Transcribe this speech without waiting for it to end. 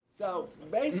So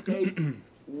basically,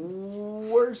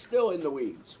 we're still in the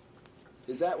weeds.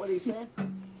 Is that what he's saying?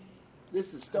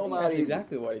 This is still not That's easy.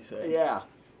 exactly what he said. Yeah.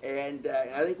 And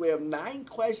I think we have 9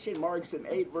 question marks and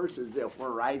 8 verses if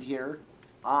we're right here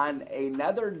on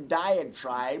another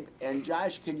diatribe. And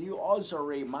Josh, can you also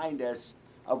remind us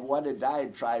of what a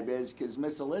diatribe is? Because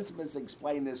Miss Elizabeth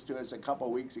explained this to us a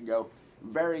couple weeks ago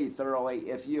very thoroughly.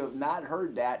 If you have not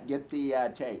heard that, get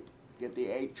the tape, get the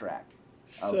 8-track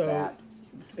of that.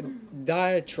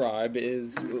 Diatribe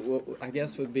is, I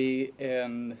guess, would be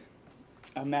an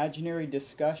imaginary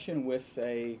discussion with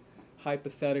a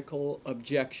hypothetical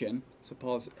objection.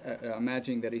 Suppose,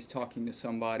 imagining that he's talking to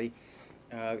somebody,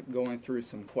 going through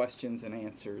some questions and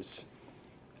answers.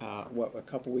 A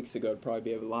couple weeks ago would probably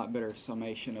be a lot better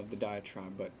summation of the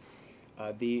diatribe, but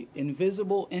the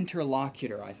invisible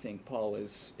interlocutor, I think Paul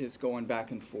is going back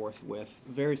and forth with,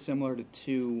 very similar to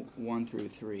 2:1 through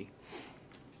 3.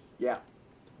 Yeah,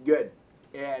 good.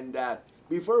 And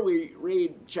before we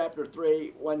read chapter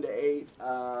 3, 1 to 8,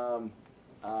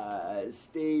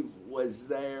 Steve was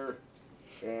there,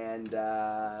 and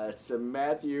so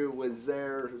Matthew was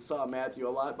there. Saw Matthew a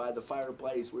lot by the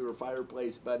fireplace. We were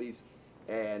fireplace buddies,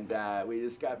 and we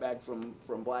just got back from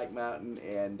Black Mountain,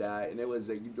 and it was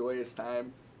a joyous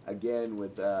time again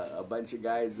with a bunch of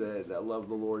guys that love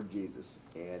the Lord Jesus.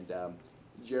 And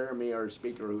Jeremy, our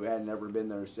speaker, who had never been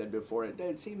there, said before,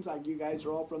 it seems like you guys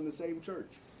are all from the same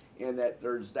church, and that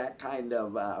there's that kind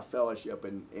of fellowship,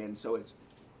 and so it's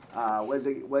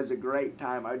was a great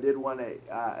time. I did want to,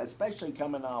 especially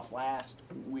coming off last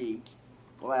week.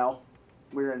 Well,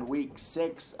 we're in week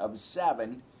 6 of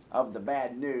 7 of the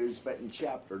bad news, but in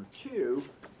chapter 2,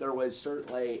 there was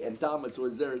certainly, and Thomas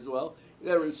was there as well,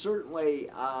 there was certainly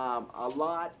a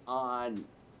lot on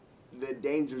the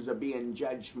dangers of being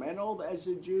judgmental, as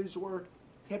the Jews were,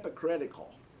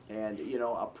 hypocritical, and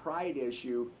a pride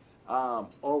issue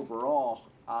overall.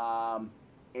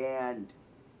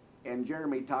 And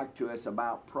Jeremy talked to us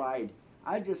about pride.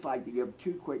 I'd just like to give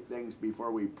 2 quick things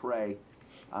before we pray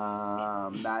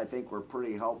that I think were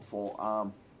pretty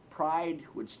helpful. Pride,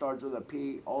 which starts with a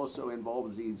P, also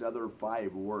involves these other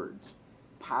 5 words: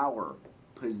 power,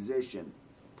 position,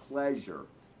 pleasure,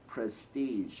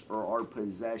 prestige, or our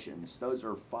possessions. Those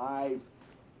are 5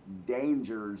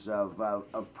 dangers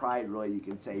of pride, really. You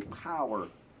could say power,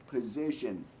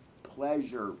 position,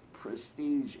 pleasure,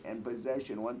 prestige, and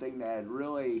possession. One thing that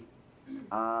really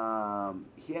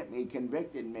hit me,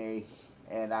 convicted me,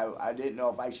 and I didn't know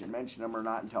if I should mention them or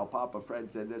not until Papa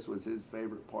Fred said this was his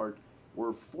favorite part,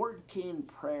 were 14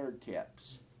 prayer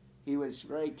tips. He was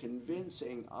very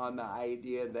convincing on the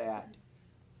idea that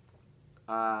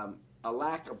a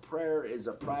lack of prayer is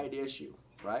a pride issue,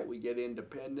 right? We get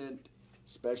independent,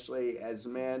 especially as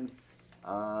men,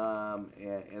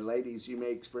 and ladies, you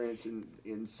may experience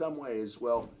in some way as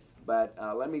well. But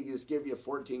let me just give you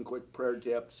 14 quick prayer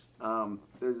tips.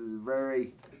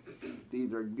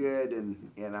 These are good,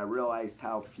 and I realized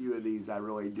how few of these I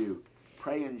really do.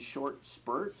 Pray in short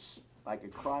spurts, like a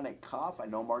chronic cough. I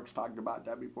know Mark's talked about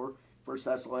that before. 1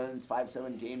 Thessalonians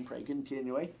 5:17, pray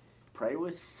continually. Pray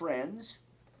with friends.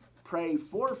 Pray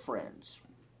for friends.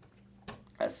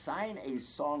 Assign a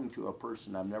song to a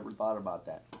person. I've never thought about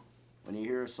that. When you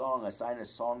hear a song, assign a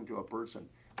song to a person.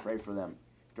 Pray for them.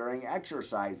 During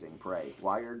exercising, pray.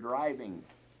 While you're driving,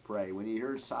 pray. When you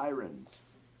hear sirens,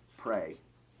 pray.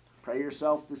 Pray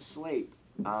yourself to sleep.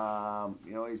 He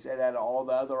said out of all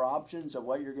the other options of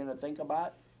what you're going to think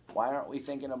about, why aren't we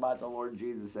thinking about the Lord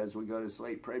Jesus as we go to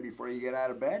sleep? Pray before you get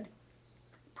out of bed.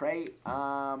 Pray,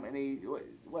 and he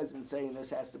wasn't saying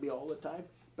this has to be all the time,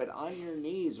 but on your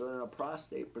knees or in a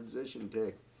prostrate position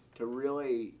to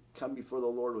really come before the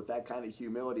Lord with that kind of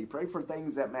humility. Pray for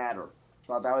things that matter.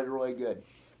 Thought that was really good,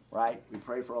 right? We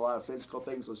pray for a lot of physical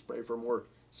things. Let's pray for more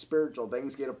spiritual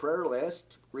things. Get a prayer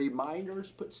list,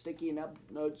 reminders, put sticky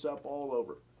notes up all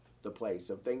over the place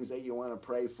of things that you want to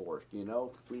pray for.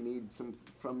 If we need some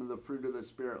from the fruit of the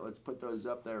Spirit, let's put those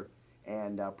up there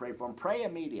and pray for them. Pray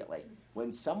immediately.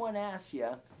 When someone asks you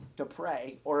to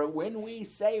pray, or when we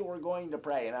say we're going to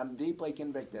pray, and I'm deeply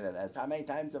convicted of that. How many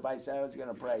times have I said I was going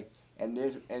to pray and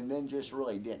then just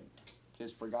really didn't?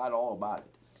 Just forgot all about it.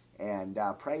 And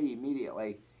pray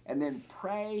immediately. And then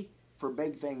pray for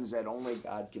big things that only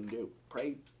God can do.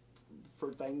 Pray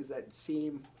for things that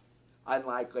seem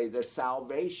unlikely. The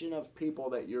salvation of people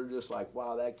that you're just like,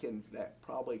 wow, that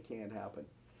probably can't happen.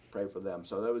 Pray for them.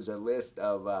 So there was a list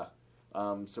of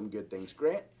some good things.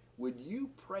 Grant, would you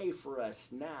pray for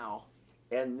us now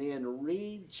and then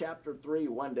read chapter 3,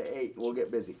 1 to 8? We'll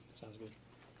get busy. Sounds good.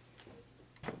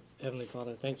 Heavenly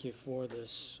Father, thank you for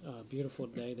this beautiful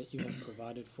day that you have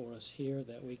provided for us here,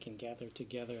 that we can gather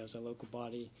together as a local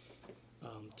body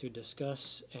to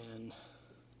discuss and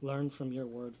learn from your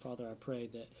word. Father, I pray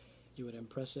that you would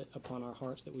impress it upon our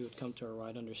hearts, that we would come to a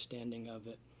right understanding of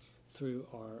it through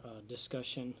our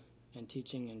discussion and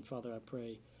teaching. And Father, I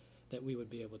pray that we would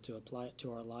be able to apply it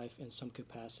to our life in some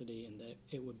capacity, and that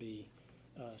it would be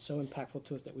so impactful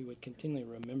to us that we would continually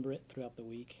remember it throughout the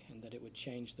week, and that it would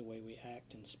change the way we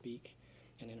act and speak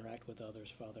and interact with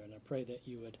others, Father. And I pray that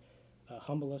you would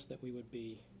humble us, that we would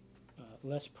be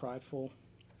less prideful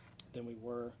than we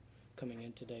were coming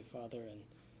in today, Father, and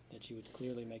that you would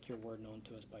clearly make your word known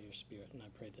to us by your Spirit. And I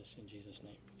pray this in Jesus'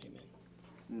 name.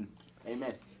 Amen.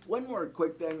 Amen. One more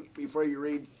quick thing before you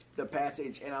read the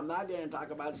passage, and I'm not going to talk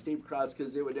about Steve Krause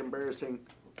because it would embarrass him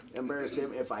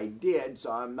if I did,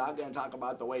 so I'm not going to talk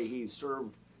about the way he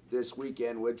served this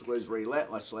weekend, which was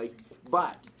relentlessly.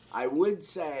 But I would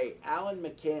say Alan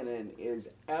McCannon is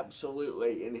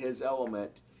absolutely in his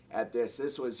element at this.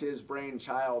 This was his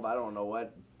brainchild, I don't know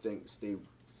what, Steve,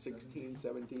 17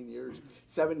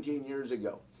 years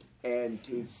ago. And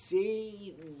to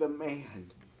see the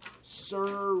man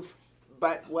serve,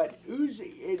 but what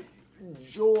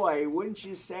joy, wouldn't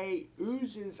you say,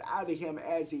 oozes out of him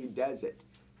as he does it.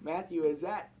 Matthew, is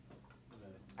that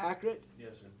accurate?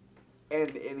 Yes, sir.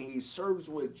 And he serves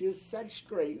with just such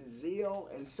great zeal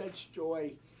and such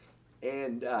joy.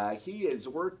 And he is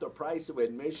worth the price of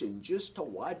admission just to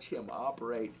watch him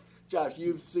operate. Josh,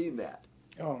 you've seen that.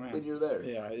 Oh man, when you're there.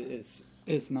 Yeah, it's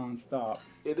nonstop.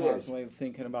 It Constantly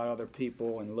thinking about other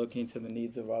people and looking to the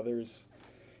needs of others.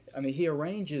 I mean, he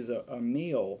arranges a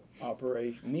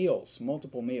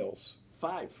multiple meals.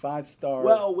 5-star.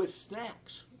 Well, with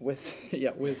snacks. With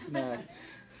snacks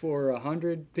for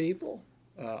 100 people,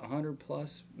 100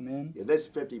 plus men. Yeah, this is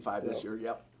 55 this year.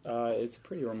 Yep. It's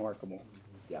pretty remarkable.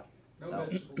 Yeah. No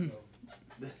vegetables,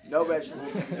 though. No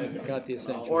vegetables. Got the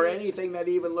essentials. Or anything that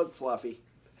even looked fluffy.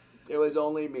 It was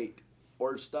only meat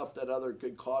or stuff that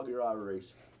could clog your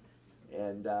arteries.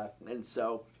 And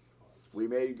so we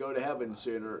may go to heaven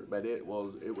sooner, but it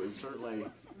was certainly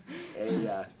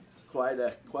a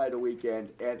quite a weekend.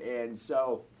 And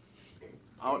so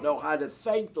I don't know how to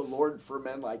thank the Lord for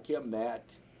men like him that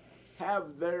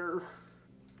have their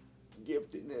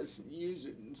giftedness and use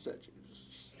it in such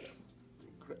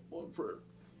incredible for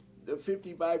the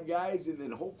 55 guys, and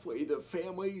then hopefully the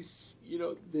families,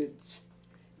 that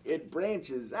it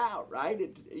branches out, right?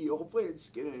 Hopefully it's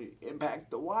going to impact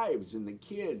the wives and the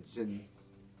kids and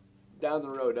down the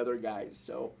road other guys.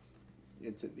 So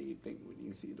it's a neat thing when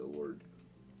you see the Lord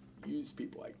use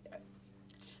people like that.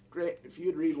 Great. If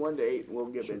you'd read 1 to 8, we'll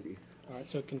get busy. All right,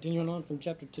 so continuing on from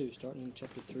chapter 2, starting in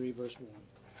chapter 3, verse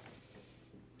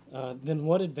 1. Then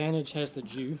what advantage has the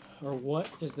Jew, or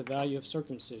what is the value of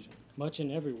circumcision? Much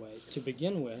in every way. To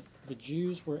begin with, the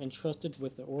Jews were entrusted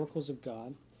with the oracles of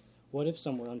God. What if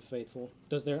some were unfaithful?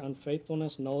 Does their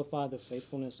unfaithfulness nullify the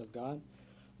faithfulness of God?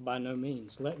 By no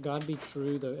means. Let God be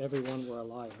true, though everyone were a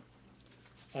liar.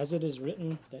 As it is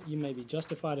written, that you may be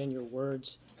justified in your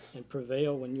words and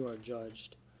prevail when you are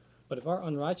judged. But if our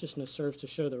unrighteousness serves to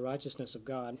show the righteousness of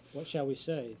God, what shall we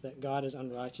say? That God is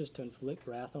unrighteous to inflict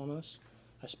wrath on us?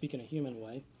 I speak in a human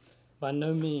way. By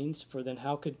no means, for then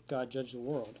how could God judge the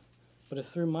world? But if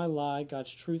through my lie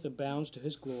God's truth abounds to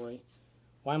his glory,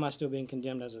 why am I still being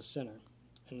condemned as a sinner?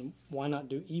 And why not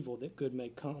do evil that good may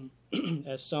come,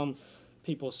 as some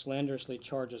people slanderously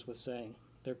charge us with saying,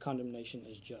 their condemnation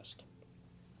is just.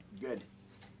 Good.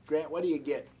 Grant, what do you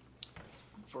get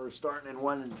for starting in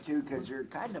 1 and 2? Because you're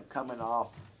kind of coming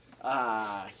off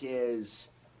his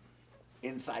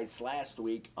insights last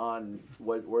week on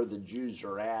where the Jews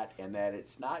are at, and that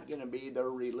it's not going to be their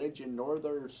religion nor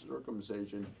their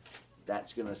circumcision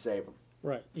that's going to save them.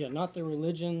 Right. Yeah, not their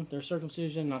religion, their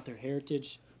circumcision, not their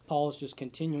heritage. Paul is just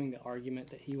continuing the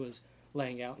argument that he was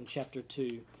laying out in chapter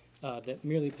 2, that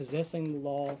merely possessing the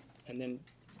law, and then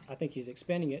I think he's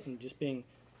expanding it and just being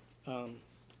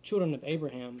children of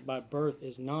Abraham by birth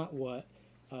is not what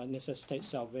necessitates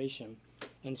salvation.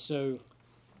 And so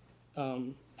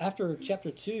after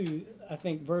chapter 2, I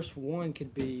think verse 1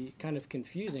 could be kind of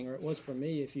confusing, or it was for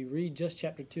me. If you read just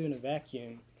chapter 2 in a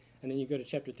vacuum, and then you go to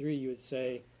chapter 3, you would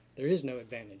say, there is no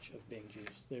advantage of being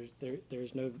Jews.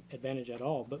 There's no advantage at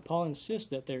all. But Paul insists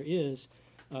that there is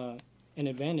an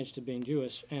advantage to being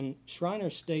Jewish. And Schreiner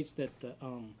states that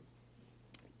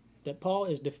that Paul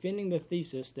is defending the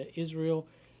thesis that Israel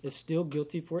is still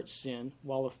guilty for its sin,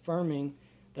 while affirming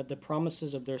that the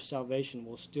promises of their salvation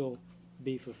will still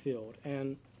be fulfilled.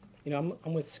 And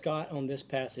I'm with Scott on this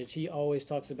passage. He always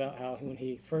talks about how when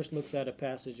he first looks at a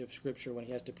passage of Scripture, when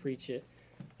he has to preach it,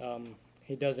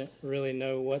 He doesn't really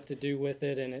know what to do with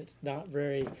it, and it's not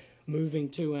very moving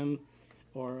to him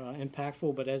or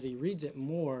impactful. But as he reads it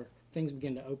more, things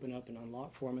begin to open up and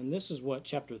unlock for him. And this is what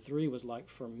chapter 3 was like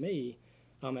for me.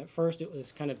 At first, it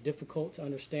was kind of difficult to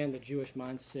understand the Jewish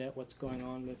mindset, what's going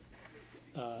on with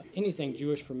anything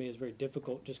Jewish for me is very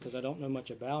difficult just because I don't know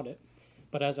much about it.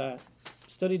 But as I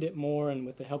studied it more, and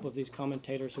with the help of these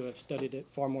commentators who have studied it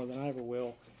far more than I ever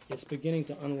will, it's beginning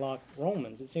to unlock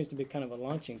Romans. It seems to be kind of a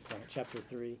launching point, chapter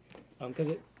 3. Because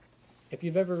if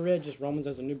you've ever read just Romans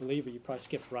as a new believer, you probably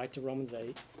skip right to Romans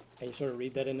 8, and you sort of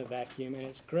read that in a vacuum, and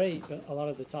it's great, but a lot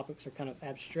of the topics are kind of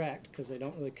abstract because they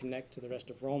don't really connect to the rest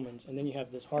of Romans. And then you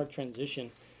have this hard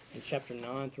transition in chapter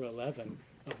 9 through 11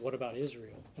 of what about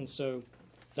Israel? And so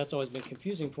that's always been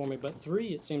confusing for me. But 3,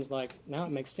 it seems like now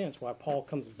it makes sense why Paul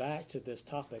comes back to this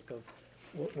topic of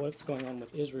what's going on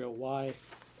with Israel. Why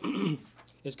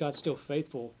is God still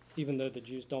faithful even though the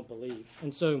Jews don't believe?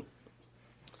 And so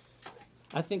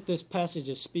I think this passage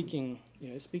is speaking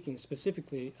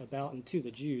specifically about and to the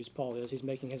Jews. Paul is. He's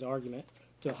making his argument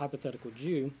to a hypothetical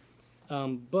Jew.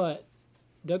 But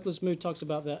Douglas Moo talks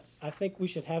about that. I think we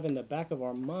should have in the back of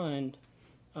our mind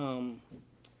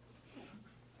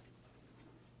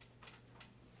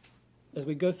as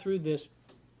we go through this,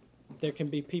 there can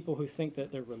be people who think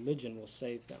that their religion will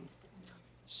save them.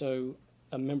 So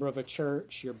a member of a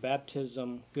church, your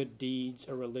baptism, good deeds,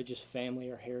 a religious family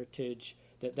or heritage,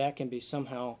 that can be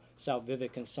somehow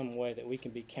salvific in some way, that we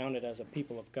can be counted as a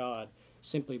people of God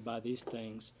simply by these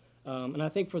things. And I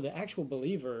think for the actual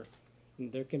believer,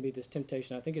 there can be this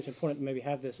temptation. I think it's important to maybe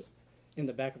have this in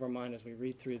the back of our mind as we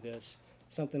read through this,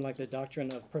 something like the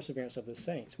doctrine of perseverance of the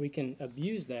saints. We can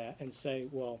abuse that and say,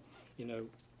 well,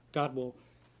 God will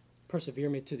persevere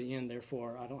me to the end,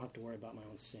 therefore I don't have to worry about my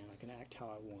own sin. I can act how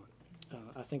I want.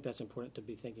 I think that's important to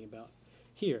be thinking about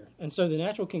here. And so the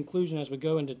natural conclusion as we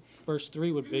go into verse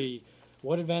 3 would be,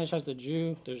 what advantage has the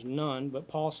Jew? There's none, but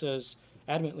Paul says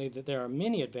adamantly that there are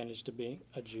many advantages to being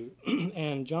a Jew.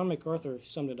 And John MacArthur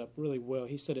summed it up really well.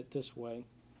 He said it this way.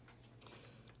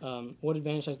 What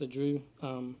advantage has the Jew?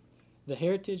 The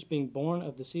heritage, being born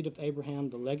of the seed of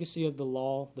Abraham, the legacy of the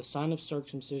law, the sign of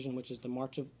circumcision, which is the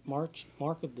mark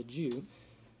of the Jew,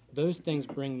 those things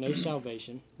bring no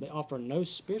salvation. They offer no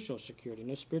spiritual security,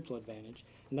 no spiritual advantage.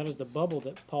 And that is the bubble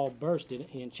that Paul burst,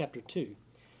 didn't he, in chapter 2.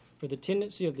 For the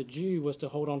tendency of the Jew was to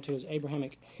hold on to his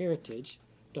Abrahamic heritage,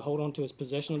 to hold on to his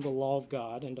possession of the law of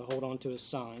God, and to hold on to his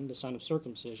sign, the sign of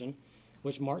circumcision,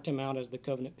 which marked him out as the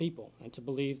covenant people, and to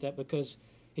believe that because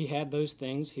he had those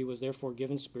things, he was therefore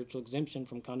given spiritual exemption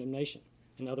from condemnation.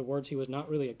 In other words, he was not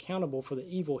really accountable for the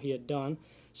evil he had done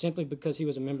simply because he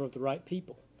was a member of the right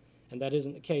people. And that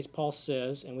isn't the case. Paul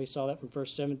says, and we saw that from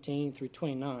verse 17 through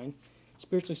 29,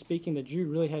 spiritually speaking, the Jew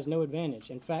really has no advantage.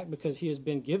 In fact, because he has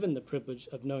been given the privilege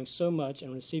of knowing so much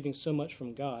and receiving so much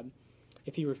from God,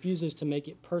 if he refuses to make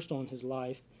it personal in his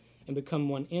life and become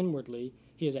one inwardly,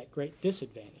 he is at great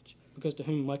disadvantage, because to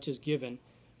whom much is given,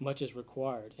 much is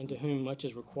required, and to whom much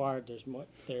is required,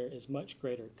 there is much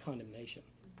greater condemnation.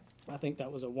 I think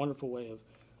that was a wonderful way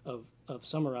of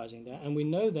summarizing that. And we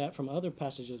know that from other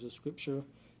passages of Scripture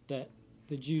that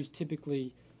the Jews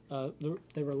typically,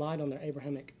 they relied on their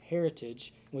Abrahamic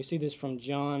heritage. And we see this from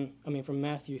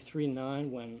Matthew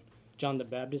 3:9, when John the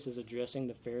Baptist is addressing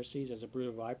the Pharisees as a brood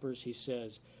of vipers. He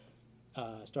says,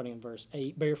 starting in verse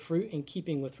 8, bear fruit in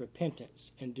keeping with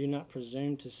repentance, and do not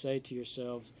presume to say to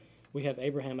yourselves, we have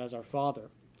Abraham as our father.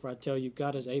 For I tell you,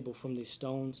 God is able from these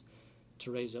stones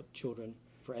to raise up children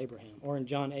for Abraham. Or in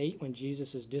John 8, when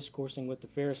Jesus is discoursing with the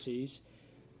Pharisees,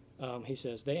 he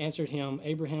says, they answered him,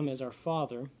 Abraham is our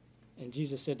father. And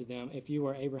Jesus said to them, if you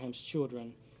were Abraham's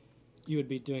children, you would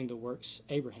be doing the works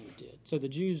Abraham did. So the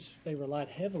Jews, they relied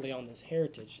heavily on this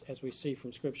heritage, as we see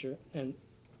from Scripture. And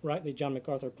rightly, John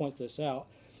MacArthur points this out.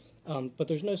 But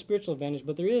there's no spiritual advantage,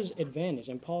 but there is advantage.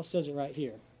 And Paul says it right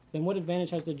here. Then what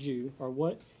advantage has the Jew, or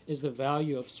what is the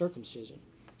value of circumcision?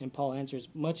 And Paul answers,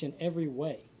 much in every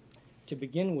way. To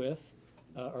begin with,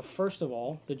 or first of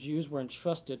all, the Jews were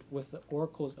entrusted with the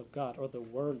oracles of God, or the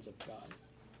words of God.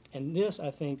 And this,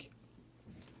 I think,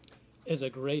 is a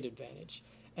great advantage.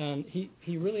 And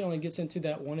he really only gets into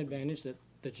that one advantage, that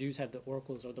the Jews had the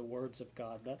oracles or the words of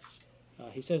God. That's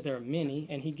he says there are many,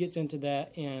 and he gets into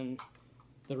that in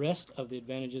the rest of the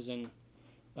advantages in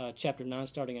chapter 9,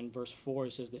 starting in verse 4.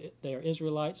 He says that they are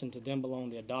Israelites, and to them belong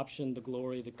the adoption, the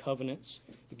glory, the covenants,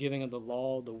 the giving of the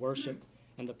law, the worship,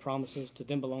 and the promises. To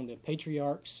them belong the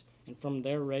patriarchs, and from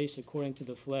their race, according to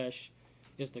the flesh,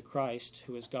 is the Christ,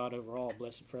 who is God over all,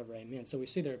 blessed forever. Amen. So we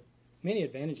see there are many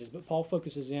advantages, but Paul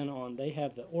focuses in on they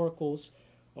have the oracles,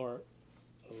 or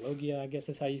logia, I guess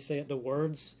is how you say it, the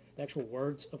words the actual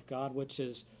words of God, which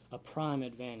is a prime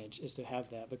advantage, is to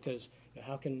have that, because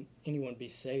how can anyone be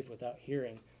saved without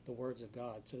hearing the words of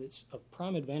God? So it's of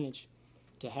prime advantage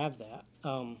to have that.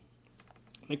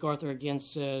 MacArthur again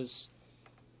says,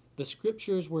 the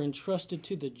scriptures were entrusted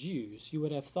to the Jews. You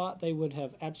would have thought they would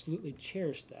have absolutely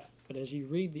cherished that. But as you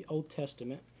read the Old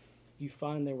Testament, you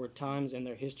find there were times in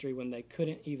their history when they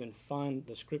couldn't even find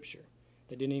the scripture.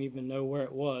 They didn't even know where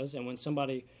it was. And when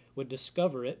somebody would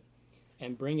discover it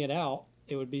and bring it out,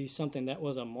 it would be something that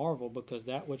was a marvel, because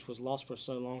that which was lost for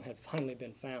so long had finally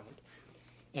been found.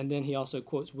 And then he also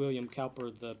quotes William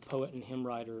Cowper, the poet and hymn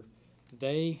writer.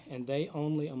 They, and they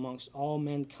only amongst all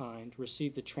mankind,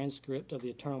 received the transcript of the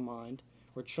eternal mind,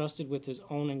 were trusted with his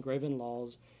own engraven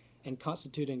laws, and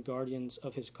constituted guardians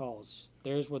of his cause.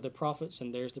 Theirs were the prophets,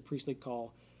 and theirs the priestly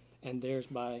call, and theirs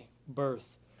by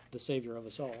birth the Savior of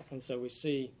us all. And so we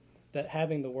see that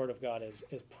having the Word of God is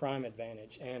prime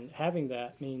advantage. And having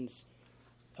that means,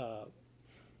 that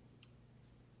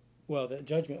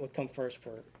judgment would come first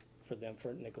for them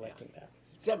for neglecting that.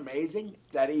 It's amazing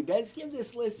that he does give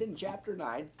this list in chapter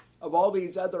 9 of all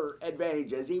these other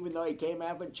advantages, even though he came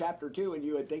out in chapter 2 and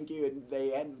you would think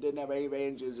didn't have any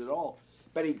advantages at all.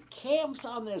 But he camps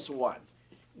on this one,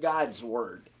 God's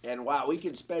Word. And wow, we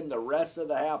could spend the rest of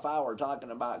the half hour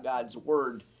talking about God's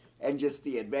Word and just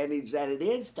the advantage that it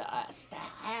is to us to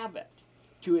have it,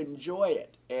 to enjoy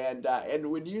it.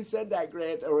 And when you said that,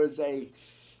 Grant, there was a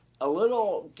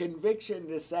little conviction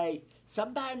to say,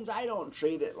 sometimes I don't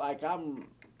treat it like I'm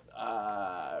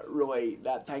really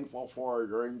that thankful for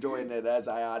it or enjoying it as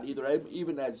I ought,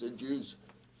 even as the Jews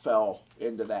fell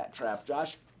into that trap.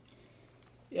 Josh?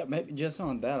 Yeah, maybe just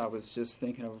on that, I was just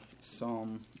thinking of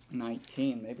Psalm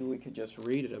 19. Maybe we could just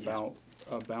read it about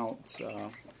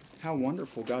how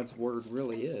wonderful God's Word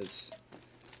really is.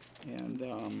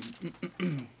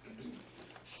 And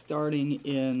starting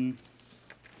in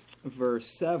verse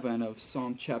 7 of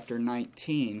Psalm chapter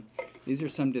 19, these are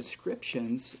some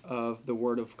descriptions of the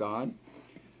Word of God.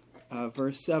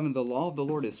 Verse 7, the law of the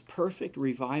Lord is perfect,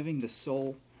 reviving the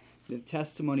soul. The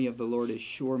testimony of the Lord is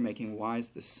sure, making wise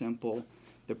the simple.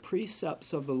 The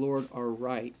precepts of the Lord are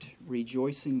right,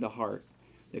 rejoicing the heart.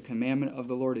 The commandment of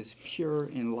the Lord is pure,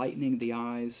 enlightening the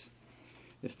eyes.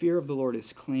 The fear of the Lord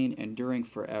is clean, enduring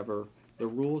forever. The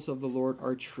rules of the Lord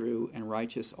are true and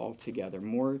righteous altogether.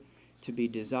 More to be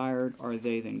desired are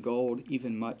they than gold,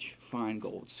 even much fine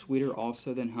gold, sweeter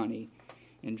also than honey,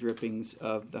 and drippings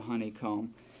of the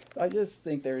honeycomb. I just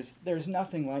think there's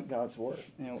nothing like God's Word,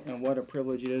 and what a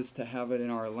privilege it is to have it in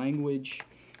our language,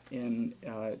 in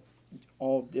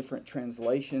all different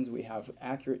translations. We have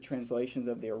accurate translations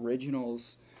of the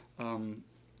originals.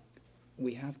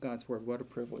 We have God's Word. What a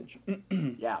privilege.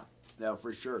 Yeah, no,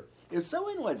 for sure. If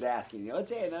someone was asking you, let's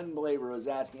say an unbeliever was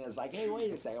asking us, like, hey,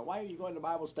 wait a second, why are you going to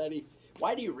Bible study?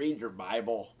 Why do you read your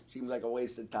Bible? Seems like a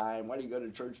waste of time. Why do you go to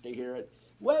church to hear it?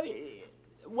 What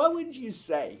would you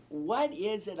say? What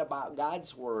is it about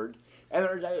God's Word? And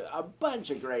there's a bunch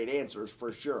of great answers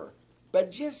for sure. But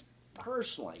just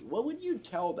personally, what would you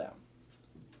tell them?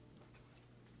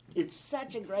 It's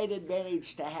such a great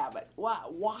advantage to have it.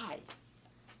 Why?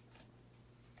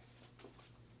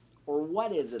 Or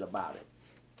what is it about it?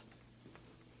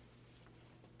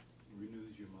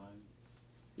 Renews your mind.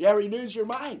 Yeah, renews your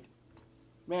mind.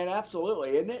 Man,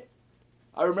 absolutely, isn't it?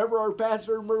 I remember our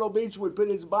pastor in Myrtle Beach would put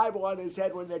his Bible on his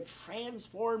head when they're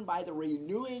transformed by the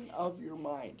renewing of your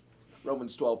mind.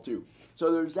 Romans 12:2.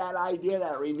 So there's that idea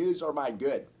that renews our mind.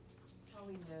 Good. It's how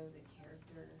we know the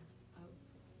character of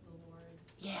the Lord.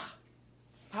 Yeah.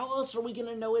 How else are we going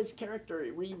to know his character?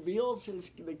 It reveals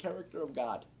the character of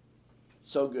God.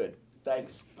 So good.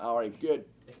 Thanks. All right, good.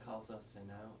 It calls us in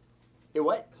out. It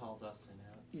what? It calls us in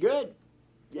out. Good.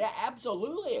 Yeah,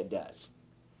 absolutely it does.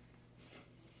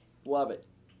 Love it.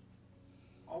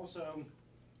 Also,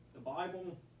 the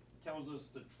Bible tells us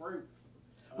the truth.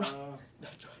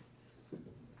 That's right.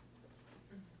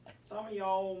 Some of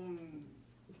y'all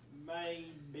may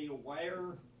be aware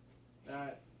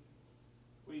that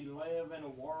we live in a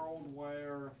world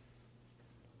where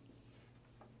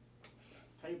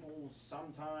people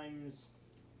sometimes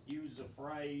use the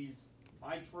phrase,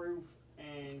 my truth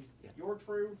and your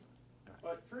truth.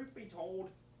 But truth be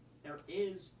told, there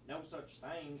is no such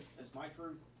thing as my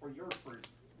truth or your truth.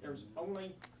 There's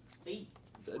only the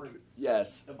truth.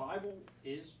 Yes. The Bible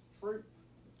is truth.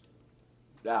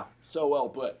 Yeah, so well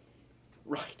put.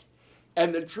 Right.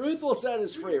 And the truth will set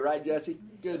us free, right, Jesse?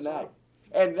 Good night.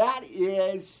 And that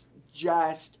is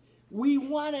just, we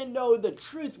want to know the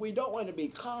truth. We don't want to be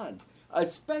conned.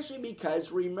 Especially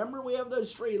because, remember, we have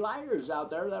those three liars out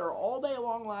there that are all day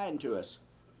long lying to us.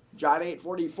 John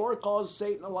 8:44 calls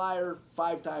Satan a liar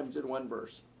 5 times in one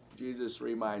verse. Jesus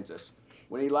reminds us.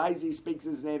 When he lies, he speaks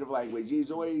his native language.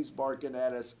 He's always barking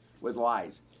at us with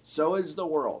lies. So is the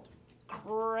world.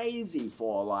 Crazy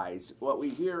full of lies. What we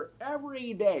hear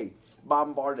every day,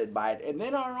 bombarded by it. And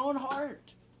then our own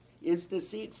heart is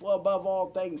deceitful above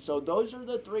all things. So those are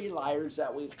the 3 liars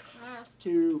that we have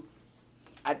to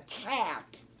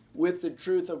attack with the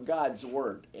truth of God's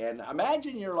word. And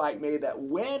imagine you're like me, that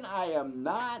when I am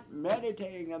not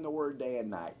meditating on the word day and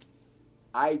night,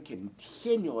 I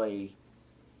continually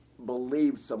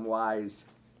believe some lies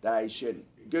that I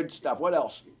shouldn't. Good stuff. What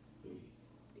else?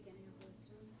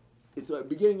 It's the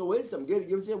beginning of wisdom. It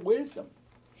gives you wisdom.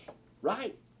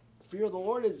 Right. Fear of the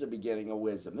Lord is the beginning of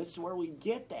wisdom. This is where we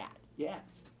get that.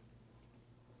 Yes.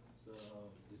 It's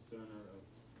a discerner of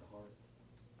the heart.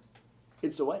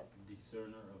 It's a what?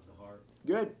 Discerner of the heart.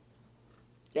 Good.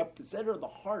 Yep, consider the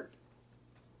heart.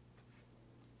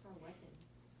 It's our weapon.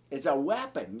 It's a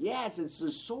weapon. Yes, it's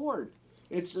the sword.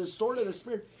 It's the sword of the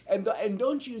Spirit. And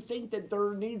don't you think that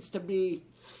there needs to be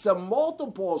some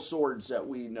multiple swords that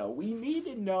we know? We need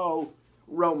to know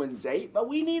Romans 8, but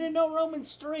we need to know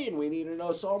Romans 3, and we need to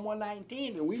know Psalm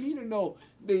 119, and we need to know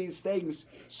these things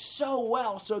so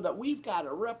well so that we've got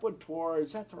a repertoire.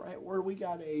 Is that the right word? We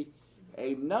got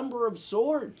a number of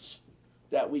swords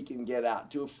that we can get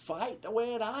out to fight the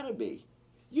way it ought to be.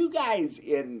 You guys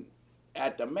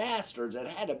at the Masters, it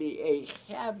had to be a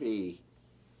heavy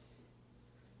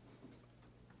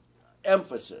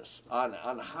emphasis on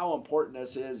how important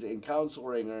this is in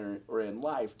counseling or in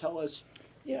life. Tell us.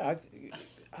 Yeah,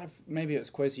 I've maybe it was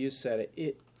Quez, you said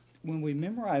it. When we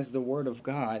memorize the Word of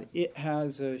God, it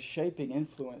has a shaping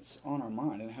influence on our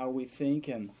mind and how we think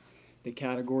and the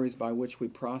categories by which we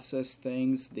process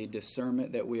things, the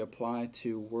discernment that we apply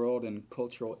to world and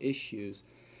cultural issues.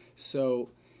 So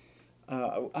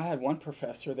I had one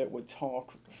professor that would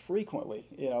talk frequently.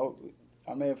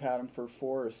 I may have had him for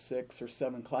 4 or 6 or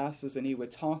 7 classes, and he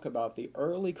would talk about the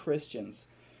early Christians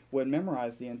would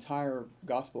memorize the entire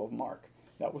Gospel of Mark.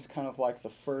 That was kind of like the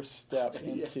first step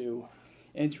into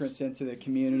entrance into the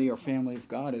community or family of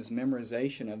God, is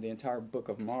memorization of the entire book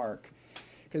of Mark.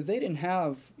 Because they didn't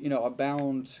have, a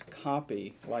bound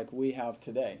copy like we have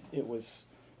today. It was,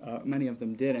 many of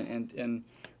them didn't. And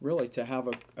really to have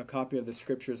a copy of the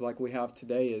Scriptures like we have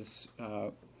today is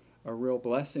a real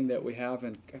blessing that we have,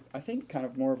 and I think kind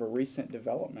of more of a recent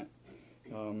development.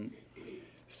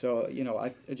 So,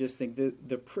 I just think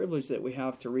the privilege that we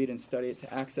have to read and study it,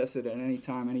 to access it at any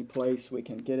time, any place, we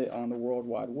can get it on the World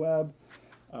Wide Web,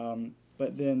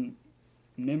 but then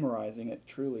memorizing it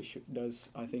truly does,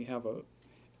 I think, have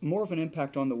more of an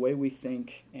impact on the way we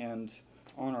think and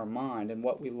on our mind and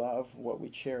what we love, what we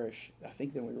cherish, I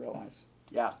think, than we realize.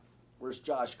 Yeah. Where's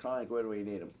Josh Connick when we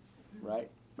need him, right?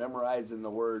 Memorizing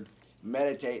the word,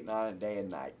 meditating on it day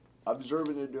and night,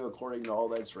 observing to do according to all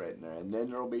that's written there, and then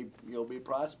you'll be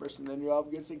prosperous, and then you'll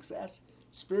have good success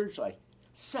spiritually.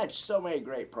 So many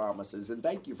great promises, and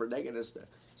thank you for taking us to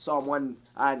Psalm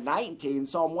 119.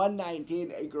 Psalm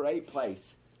 119, a great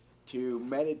place to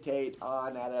meditate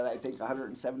on. Out of, I think,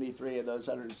 173 of those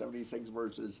 176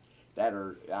 verses that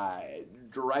are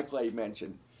directly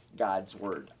mention God's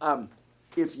word.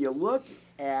 If you look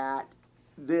at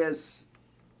this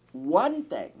one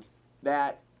thing,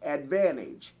 that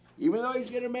advantage, even though he's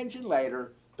going to mention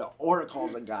later the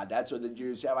oracles of God, that's what the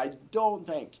Jews have. I don't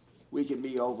think we can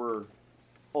be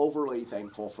overly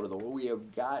thankful for the word. We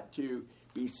have got to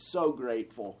be so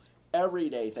grateful. Every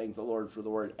day thank the Lord for the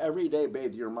word. Every day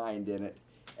bathe your mind in it.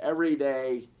 Every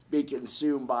day be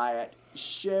consumed by it.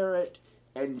 Share it.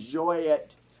 Enjoy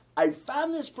it. I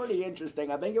found this pretty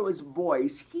interesting. I think it was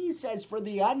Boyce. He says for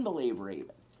the unbeliever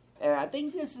even. And I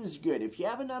think this is good. If you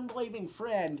have an unbelieving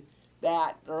friend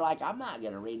that are like, I'm not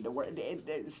going to read the word,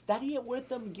 study it with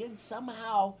them,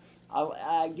 somehow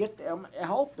get them,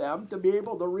 help them to be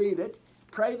able to read it.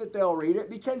 Pray that they'll read it,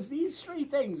 because these 3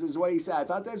 things is what he said. I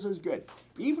thought this was good.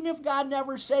 Even if God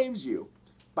never saves you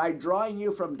by drawing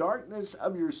you from darkness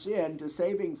of your sin to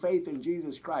saving faith in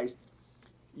Jesus Christ,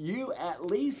 you at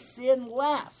least sin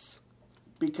less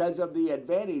because of the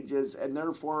advantages, and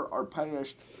therefore are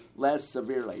punished less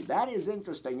severely. That is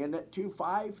interesting, isn't it?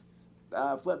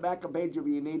 2:5. Flip back a page if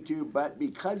you need to. But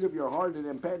because of your hard and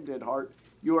impenitent heart,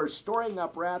 you are storing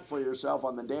up wrath for yourself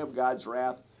on the day of God's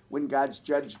wrath, when God's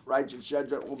righteous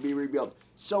judgment will be revealed.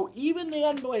 So even the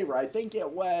unbeliever, I think it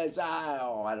was,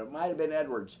 it might have been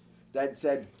Edwards, that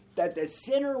said that the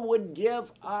sinner would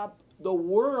give up the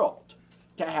world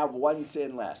to have one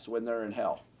sin less when they're in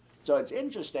hell. So it's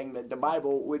interesting that the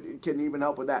Bible can even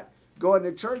help with that. Going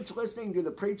to church, listening to the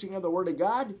preaching of the Word of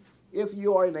God, if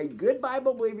you are in a good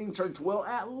Bible-believing church, will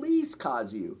at least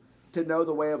cause you to know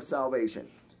the way of salvation,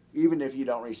 even if you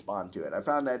don't respond to it. I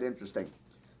found that interesting.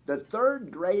 The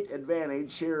third great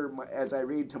advantage here, as I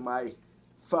read to my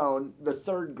phone, the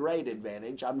third great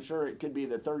advantage, I'm sure it could be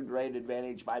the third great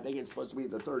advantage, but I think it's supposed to be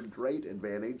the third great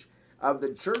advantage of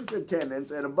the church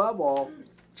attendance, and above all,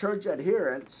 church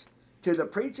adherence to the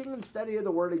preaching and study of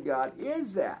the Word of God,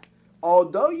 is that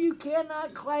although you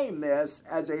cannot claim this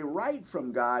as a right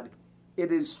from God,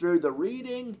 it is through the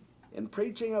reading and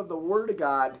preaching of the Word of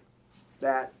God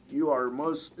that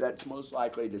that's most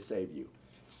likely to save you.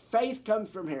 Faith comes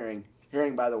from hearing,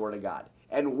 hearing by the Word of God.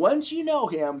 And once you know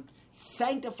Him,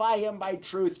 sanctify Him by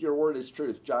truth. Your word is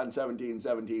truth. John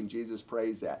 17:17, Jesus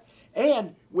prays that.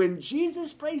 And when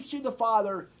Jesus prays to the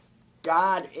Father,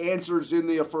 God answers in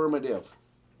the affirmative.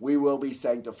 We will be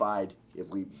sanctified if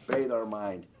we bathe our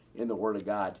mind in the Word of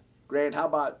God. Grant, how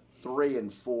about 3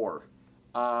 and 4?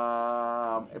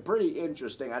 Pretty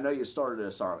interesting. I know you started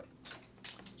us on it.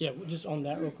 Yeah, just on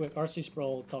that real quick. R.C.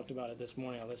 Sproul talked about it this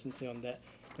morning. I listened to him that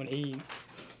when he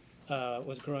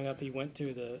was growing up, he went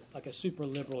to a super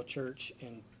liberal church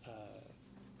in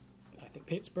I think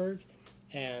Pittsburgh,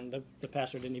 and the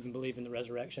pastor didn't even believe in the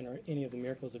resurrection or any of the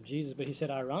miracles of Jesus. But he said,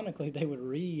 ironically, they would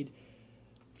read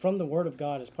from the Word of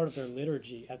God as part of their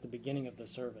liturgy at the beginning of the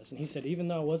service. And he said, even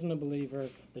though I wasn't a believer,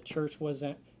 the church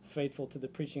wasn't faithful to the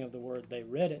preaching of the Word, they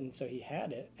read it, and so he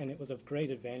had it, and it was of great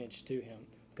advantage to him,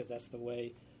 because that's the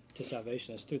way to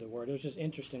salvation is through the Word. It was just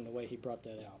interesting the way he brought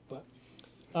that out. But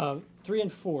 3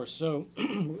 and 4, so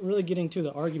really getting to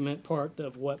the argument part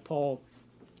of what Paul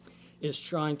is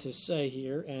trying to say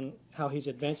here, and how he's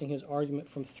advancing his argument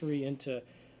from 3 into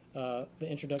the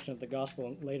introduction of the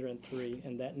gospel later in 3,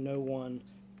 and that no one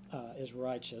is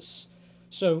righteous.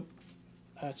 So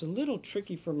it's a little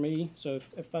tricky for me, so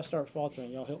if I start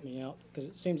faltering, y'all help me out, because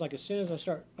it seems like as soon as I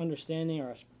start understanding,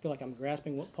 or I feel like I'm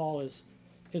grasping what Paul is,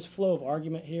 his flow of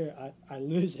argument here, I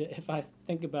lose it if I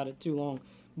think about it too long.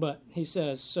 But he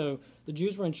says, so the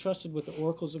Jews were entrusted with the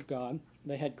oracles of God.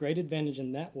 They had great advantage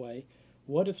in that way.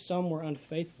 What if some were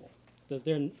unfaithful? Does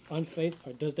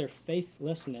their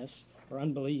faithlessness or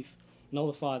unbelief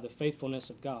nullify the faithfulness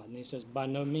of God? And he says, by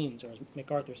no means. Or as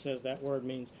MacArthur says, that word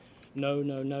means no,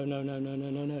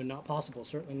 not possible.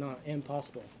 Certainly not.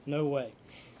 Impossible. No way.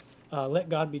 Let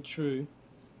God be true,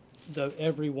 though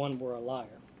everyone were a liar.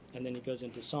 And then he goes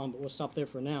into Psalm, but we'll stop there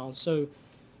for now. So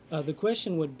the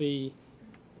question would be,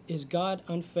 is God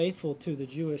unfaithful to the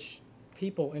Jewish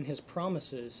people in his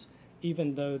promises,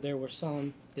 even though there were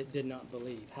some that did not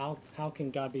believe? How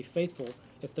can God be faithful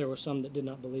if there were some that did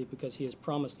not believe, because he has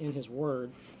promised in his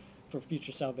word for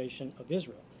future salvation of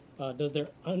Israel? Does their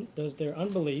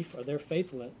unbelief or their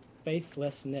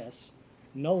faithlessness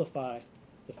nullify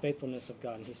the faithfulness of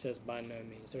God? And he says, by no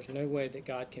means. There's no way that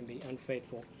God can be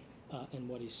unfaithful in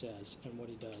what he says and what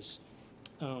he does.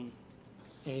 And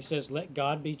he says, let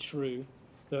God be true,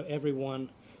 though everyone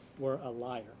were a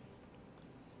liar.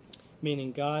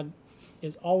 Meaning God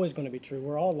is always going to be true.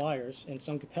 We're all liars in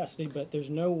some capacity, but there's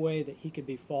no way that he could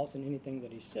be false in anything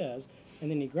that he says.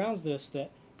 And then he grounds this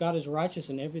that God is righteous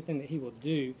in everything that he will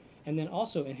do, and then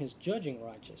also in his judging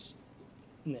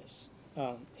righteousness.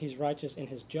 He's righteous in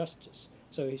his justice.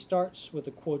 So he starts with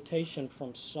a quotation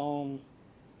from Psalm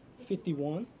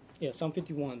 51. Yeah, Psalm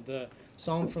 51, the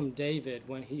psalm from David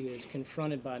when he is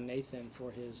confronted by Nathan for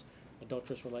his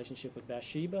adulterous relationship with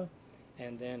Bathsheba,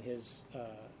 and then his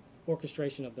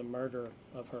orchestration of the murder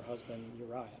of her husband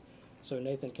Uriah. So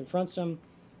Nathan confronts him.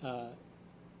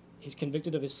 He's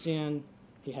convicted of his sin.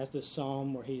 He has this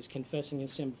psalm where he's confessing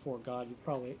his sin before God. You've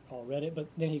probably all read it. But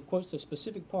then he quotes the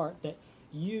specific part that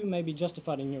you may be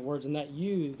justified in your words, and that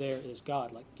you there is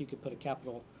God. Like you could put a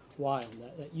capital Y on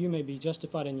that. That you may be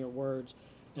justified in your words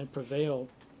and prevail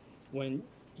when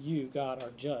you, God,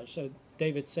 are judged. So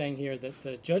David's saying here that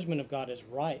the judgment of God is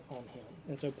right on him.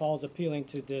 And so Paul's appealing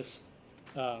to this.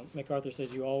 MacArthur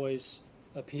says you always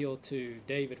appeal to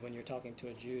David when you're talking to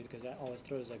a Jew, because that always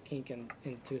throws a kink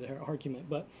into their argument.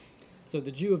 But so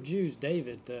the Jew of Jews,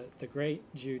 David, the great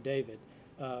Jew David,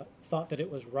 thought that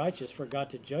it was righteous for God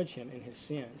to judge him in his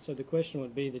sin. So the question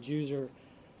would be, the Jews are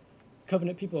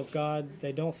covenant people of God.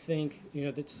 They don't think,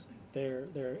 that's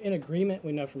they're in agreement.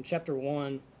 We know from chapter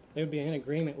 1, they would be in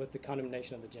agreement with the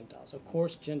condemnation of the Gentiles. Of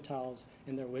course, Gentiles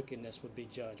in their wickedness would be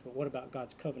judged. But what about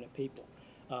God's covenant people?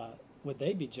 Would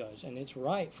they be judged? And it's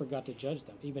right for God to judge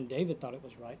them. Even David thought it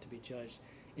was right to be judged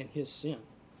in his sin.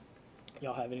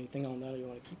 Y'all have anything on that, or you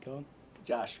want to keep going?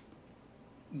 Josh.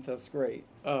 That's great.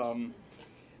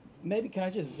 Maybe can I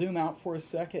just zoom out for a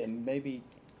second and maybe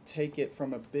take it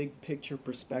from a big picture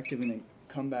perspective and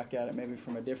come back at it maybe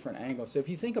from a different angle. So if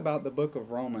you think about the book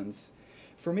of Romans,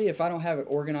 for me, if I don't have it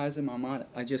organized in my mind,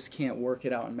 I just can't work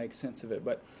it out and make sense of it.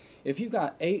 But if you've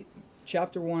got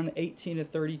chapter 1, 18 to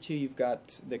 32, you've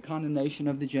got the condemnation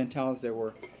of the Gentiles. They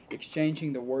were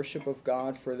exchanging the worship of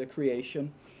God for the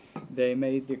creation. They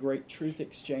made the great truth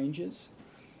exchanges.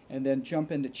 And then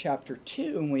jump into chapter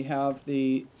 2, and we have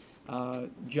the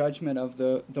judgment of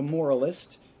the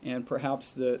moralist and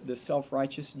perhaps the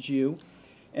self-righteous Jew.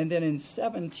 And then in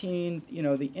 17,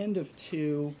 the end of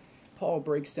 2, Paul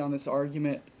breaks down this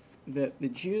argument that the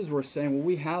Jews were saying, well,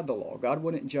 we had the law. God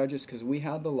wouldn't judge us because we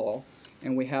had the law,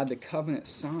 and we had the covenant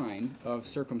sign of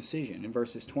circumcision in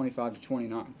verses 25 to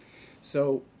 29.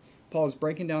 So Paul's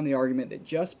breaking down the argument that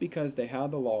just because they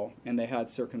had the law and they had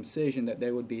circumcision, that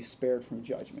they would be spared from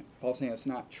judgment. Paul's saying it's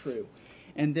not true.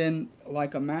 And then,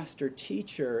 like a master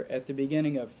teacher at the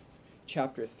beginning of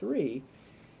chapter 3,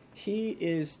 he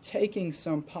is taking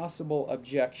some possible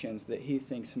objections that he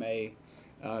thinks may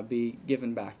be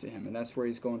given back to him. And that's where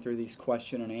he's going through these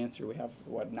question and answer. We have,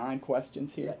 9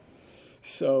 questions here?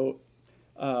 So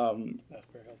That's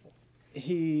very helpful.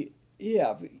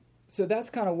 So that's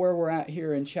kind of where we're at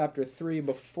here in chapter 3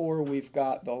 before we've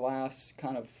got the last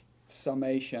kind of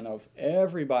summation of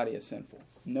everybody is sinful.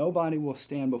 Nobody will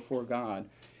stand before God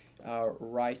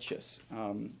righteous.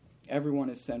 Everyone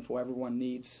is sinful. Everyone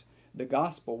needs the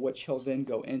gospel, which he'll then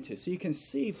go into. So you can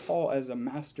see Paul as a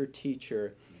master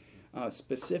teacher,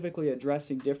 specifically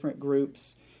addressing different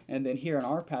groups, and then here in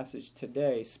our passage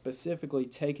today, specifically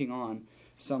taking on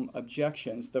some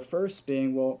objections. The first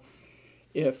being, well,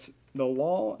 if the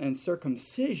law and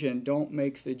circumcision don't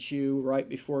make the Jew right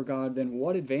before God, then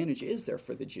what advantage is there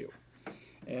for the Jew?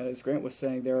 And as Grant was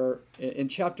saying, in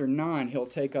chapter 9, he'll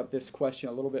take up this question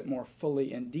a little bit more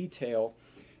fully in detail.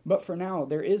 But for now,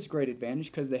 there is great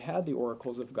advantage because they had the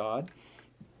oracles of God.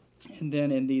 And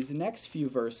then in these next few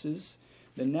verses,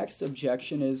 the next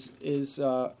objection is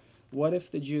what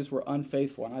if the Jews were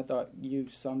unfaithful? And I thought you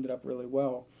summed it up really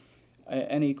well.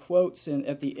 And he quotes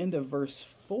at the end of verse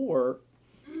 4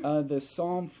 the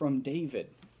psalm from David.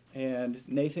 And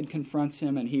Nathan confronts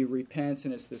him and he repents,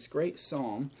 and it's this great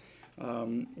psalm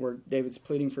where David's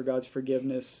pleading for God's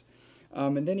forgiveness.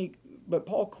 But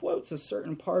Paul quotes a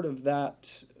certain part of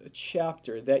that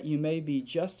chapter, that you may be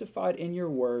justified in your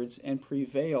words and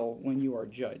prevail when you are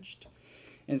judged.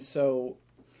 And so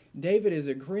David is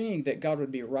agreeing that God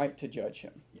would be right to judge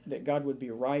him, that God would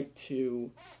be right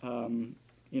to,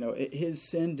 his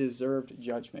sin deserved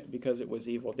judgment because it was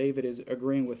evil. David is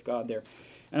agreeing with God there.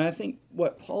 And I think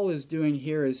what Paul is doing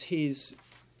here is he's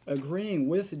agreeing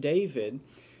with David.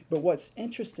 But what's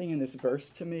interesting in this verse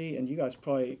to me, and you guys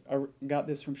probably got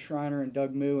this from Schreiner and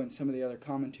Doug Moo and some of the other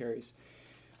commentaries,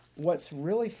 what's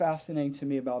really fascinating to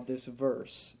me about this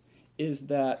verse is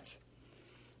that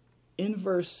in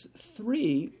verse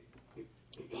 3,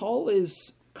 Paul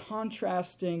is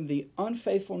contrasting the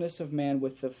unfaithfulness of man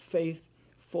with the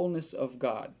faithfulness of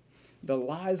God, the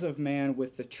lies of man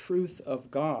with the truth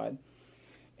of God.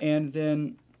 And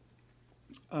then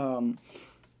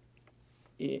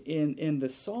in the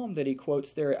psalm that he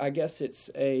quotes there, I guess it's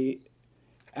a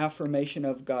affirmation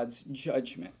of God's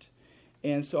judgment.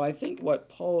 And so I think what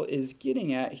Paul is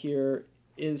getting at here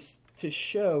is to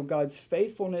show God's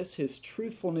faithfulness, his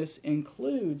truthfulness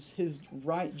includes his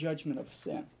right judgment of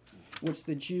sin, which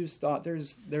the Jews thought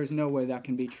there's no way that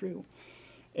can be true.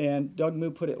 And Doug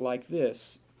Moo put it like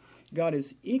this: God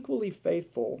is equally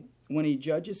faithful when he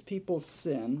judges people's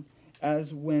sin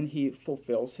as when he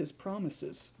fulfills his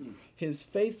promises. His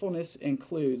faithfulness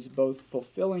includes both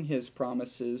fulfilling his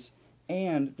promises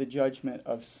and the judgment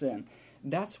of sin.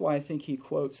 That's why I think he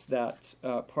quotes that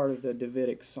part of the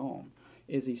Davidic psalm,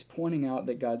 is he's pointing out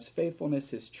that God's faithfulness,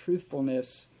 his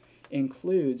truthfulness,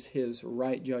 includes his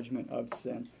right judgment of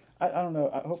sin. I don't know,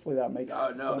 hopefully that makes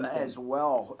some sense. As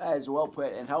well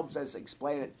put, and helps us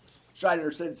explain it.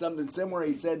 Schreiner said something similar.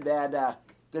 He said that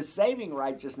the saving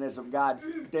righteousness of God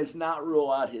does not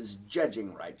rule out his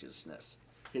judging righteousness.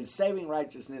 His saving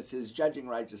righteousness, his judging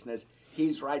righteousness,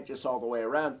 he's righteous all the way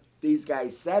around. These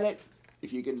guys said it.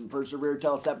 If you can persevere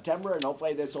till September, and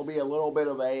hopefully this will be a little bit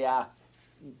of a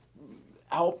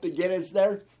help to get us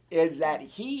there, is that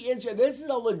this is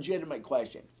a legitimate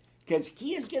question, because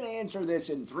he is going to answer this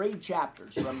in 3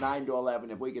 chapters from 9 to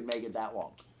 11, if we can make it that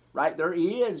long. Right?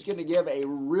 He is going to give a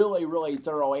really, really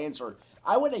thorough answer.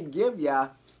 I want to give you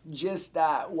just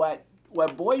what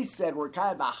Boyce said were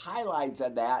kind of the highlights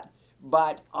of that.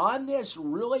 But on this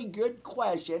really good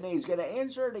question, he's going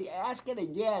to ask it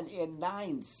again in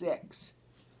 9:6.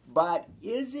 But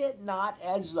is it not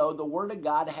as though the Word of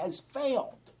God has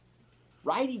failed?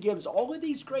 Right? He gives all of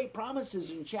these great promises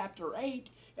in chapter 8,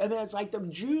 And then it's like the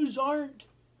Jews aren't,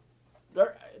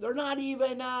 they're not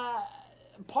even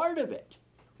part of it,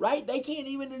 right? They can't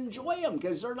even enjoy them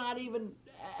because they're not even,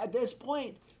 at this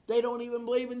point, they don't even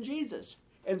believe in Jesus.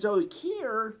 And so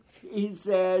here he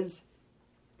says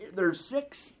there's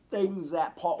six ways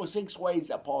that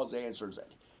Paul answers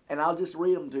it. And I'll just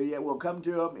read them to you. We'll come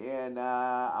to them in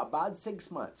about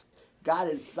 6 months. God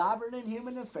is sovereign in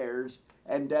human affairs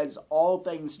and does all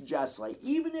things justly,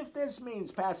 even if this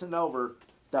means passing over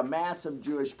the mass of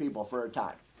Jewish people for a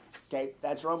time. Okay,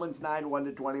 that's Romans 9,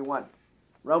 1-21.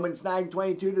 Romans 9,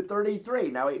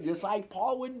 22-33. Now, just like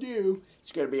Paul would do,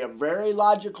 it's going to be a very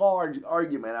logical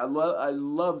argument. I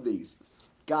love these.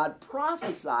 God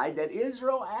prophesied that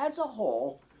Israel as a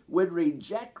whole would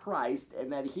reject Christ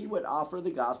and that he would offer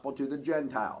the gospel to the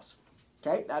Gentiles.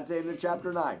 Okay, that's in the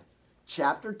chapter 9.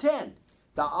 Chapter 10.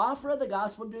 The offer of the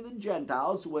gospel to the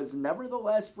Gentiles was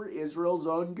nevertheless for Israel's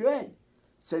own good,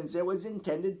 since it was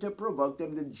intended to provoke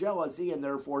them to jealousy and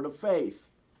therefore to faith.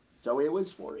 So it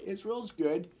was for Israel's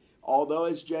good, although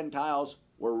as Gentiles,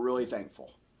 we're really thankful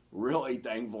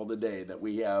today that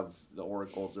we have the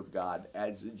oracles of God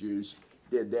as the Jews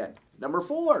did then. Number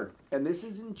 4, and this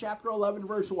is in chapter 11,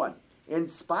 verse 1. In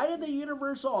spite of the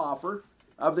universal offer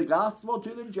of the gospel to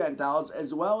the Gentiles,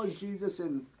 as well as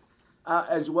the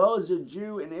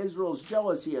Jew in Israel's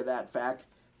jealousy of that fact,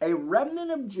 a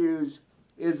remnant of Jews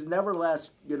is nevertheless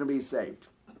going to be saved.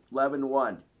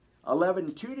 11:1.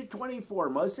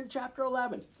 11:2-24, most of chapter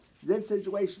 11. This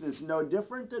situation is no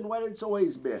different than what it's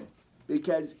always been,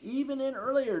 because even in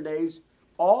earlier days,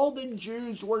 all the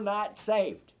Jews were not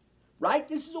saved. Right?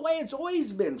 This is the way it's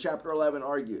always been, chapter 11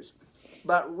 argues.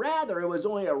 But rather, it was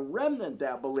only a remnant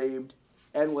that believed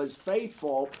and was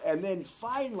faithful. And then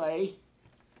finally,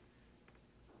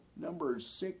 number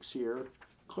 6 here,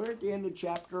 clear at the end of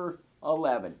chapter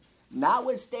 11.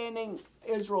 Notwithstanding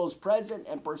Israel's present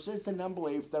and persistent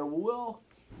unbelief, there will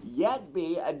yet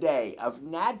be a day of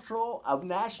national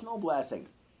blessing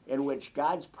in which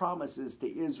God's promises to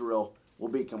Israel will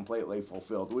be completely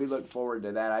fulfilled. We look forward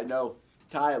to that. I know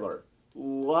Tyler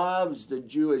loves the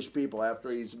Jewish people after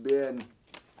he's been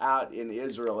out in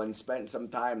Israel and spent some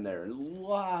time there.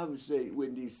 Loves it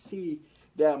when you see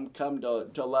them come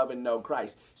to love and know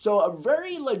Christ. So a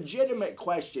very legitimate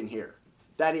question here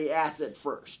that he asks at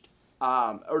first.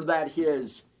 Or that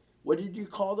his, what did you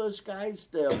call those guys?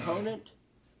 The opponent?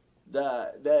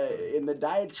 In the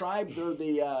diatribe, they're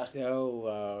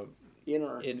the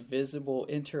invisible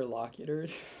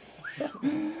interlocutors.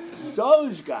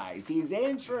 Those guys, he's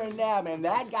answering them, and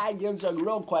that guy gives a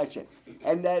real question.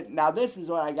 And then, now this is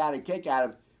what I got a kick out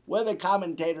of. Where the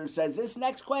commentator says, this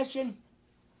next question,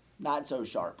 not so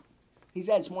sharp. He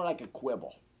said it's more like a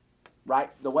quibble,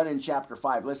 right? The one in chapter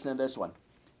 5. Listen to this one.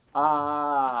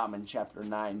 I'm in chapter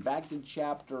 9. Back to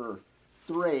chapter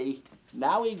 3.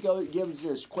 Now he gives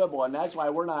this quibble, and that's why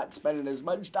we're not spending as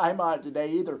much time on it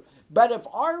today either. But if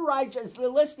our righteous,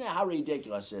 listen to how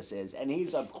ridiculous this is. And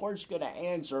he's, of course, going to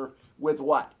answer with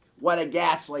what? What a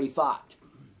ghastly thought.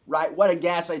 Right? What a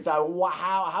ghastly thought.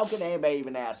 How can anybody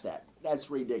even ask that? That's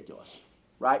ridiculous.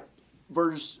 Right?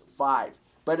 Verse 5.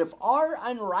 But if our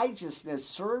unrighteousness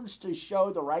serves to show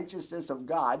the righteousness of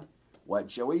God, what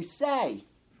shall we say?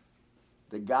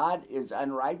 That God is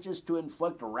unrighteous to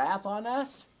inflict wrath on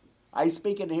us? I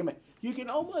speak in human. You can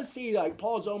almost see, like,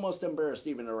 Paul's almost embarrassed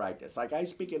even to write this. Like, I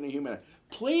speak in a human.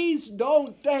 Please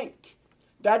don't think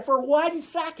that for 1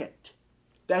 second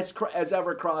that's has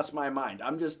ever crossed my mind.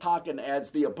 I'm just talking as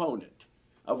the opponent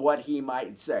of what he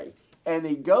might say. And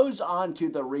he goes on to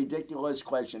the ridiculous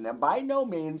question. And by no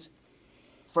means,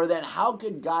 for then how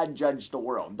could God judge the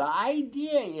world? The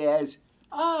idea is,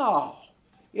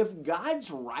 if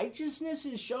God's righteousness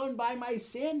is shown by my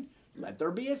sin, let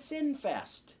there be a sin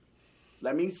fest.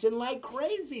 Let me sin like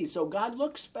crazy so God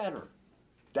looks better.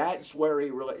 That's where he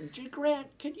really...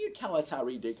 Grant, can you tell us how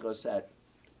ridiculous that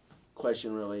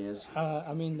question really is?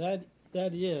 I mean, that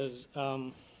is...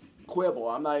 Quibble.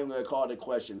 I'm not even going to call it a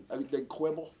question. The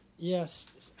quibble?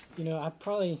 Yes. You know, I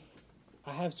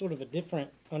have sort of a different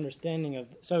understanding of...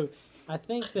 So I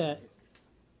think that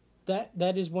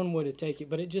is one way to take it,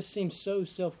 but it just seems so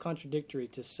self-contradictory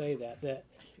to say that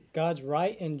God's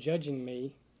right in judging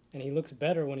me, and he looks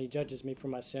better when he judges me for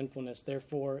my sinfulness.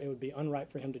 Therefore, it would be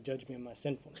unright for him to judge me in my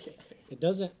sinfulness. It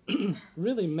doesn't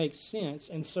really make sense.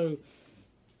 And so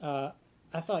I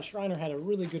thought Schreiner had a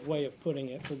really good way of putting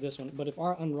it for this one. But if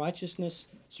our unrighteousness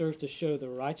serves to show the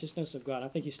righteousness of God, I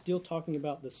think he's still talking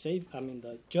about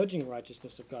the judging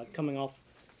righteousness of God, coming off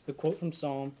the quote from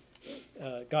Psalm.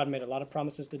 God made a lot of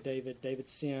promises to David. David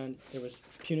sinned. There was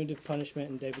punitive punishment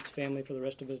in David's family for the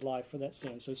rest of his life for that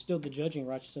sin. So it's still the judging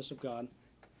righteousness of God.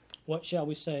 What shall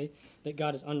we say? That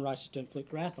God is unrighteous to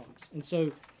inflict wrath on us. And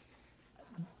so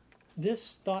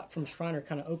this thought from Schreiner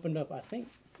kind of opened up, I think,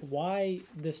 why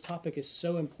this topic is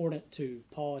so important to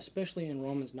Paul, especially in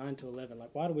Romans 9 to 11. Like,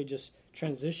 why do we just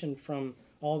transition from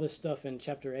all this stuff in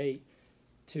chapter 8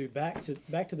 to back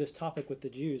to this topic with the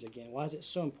Jews again? Why is it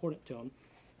so important to him?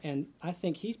 And I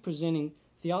think he's presenting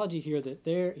theology here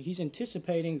that he's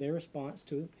anticipating their response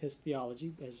to his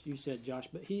theology, as you said, Josh.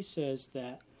 But he says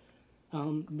that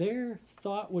their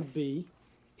thought would be,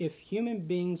 if human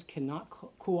beings cannot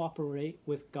cooperate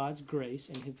with God's grace,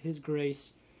 and if His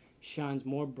grace shines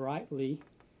more brightly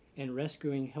in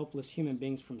rescuing helpless human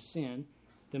beings from sin,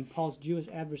 then Paul's Jewish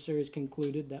adversaries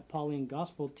concluded that Pauline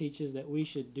gospel teaches that we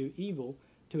should do evil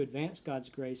to advance God's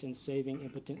grace in saving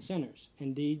impotent sinners.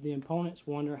 Indeed, the opponents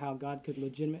wonder how God could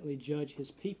legitimately judge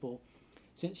His people,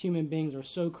 since human beings are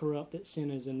so corrupt that sin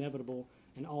is inevitable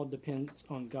and all depends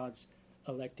on God's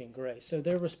electing grace. So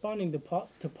they're responding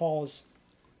to Paul's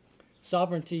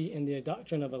sovereignty in the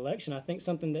doctrine of election. I think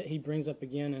something that he brings up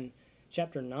again in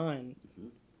chapter 9,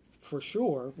 for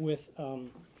sure, with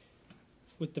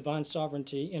divine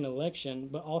sovereignty in election,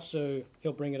 but also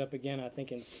he'll bring it up again, I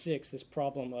think, in 6, this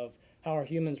problem of how are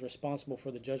humans responsible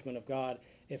for the judgment of God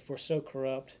if we're so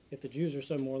corrupt, if the Jews are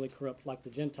so morally corrupt like the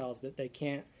Gentiles that they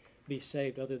can't be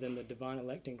saved other than the divine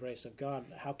electing grace of God.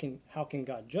 How can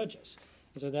God judge us?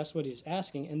 And so that's what he's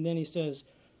asking. And then he says,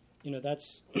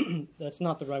 that's that's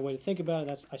not the right way to think about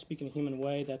it. I speak in a human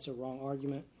way. That's a wrong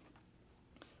argument.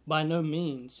 By no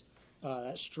means,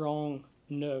 that strong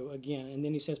no again. And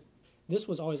then he says, this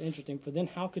was always interesting. For then,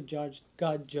 how could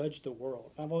God judge the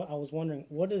world? I was wondering,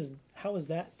 how is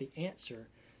that the answer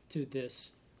to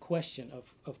this question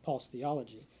of Paul's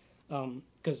theology?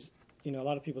 Because a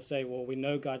lot of people say, well, we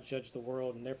know God judged the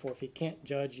world, and therefore, if He can't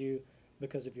judge you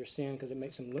because of your sin, because it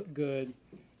makes Him look good,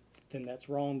 then that's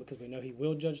wrong, because we know He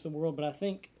will judge the world. But I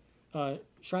think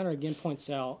Schreiner again points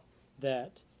out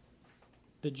that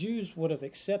the Jews would have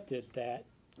accepted that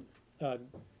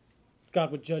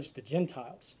God would judge the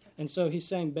Gentiles. And so he's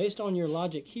saying, based on your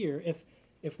logic here,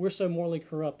 if we're so morally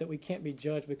corrupt that we can't be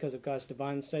judged because of God's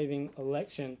divine saving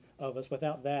election of us,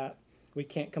 without that, we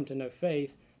can't come to know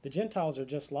faith, the Gentiles are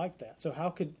just like that. So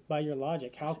by your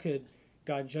logic, how could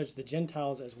God judge the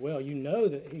Gentiles as well? You know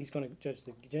that He's going to judge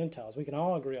the Gentiles. We can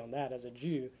all agree on that. As a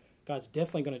Jew, God's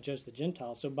definitely going to judge the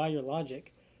Gentiles. So by your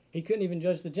logic, He couldn't even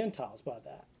judge the Gentiles by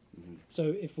that. Mm-hmm.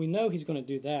 So if we know He's going to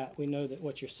do that, we know that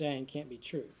what you're saying can't be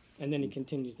true. And then he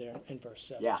continues there in verse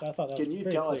 7. Yeah. So I thought that Can was you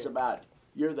very tell clear. us about,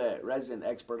 you're the resident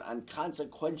expert on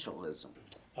consequentialism.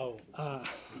 Oh,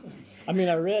 I mean,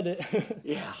 I read it.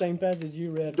 Yeah. Same passage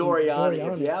you read.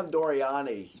 Doriani. If you have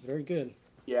Doriani. It's very good.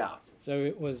 Yeah. So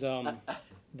it was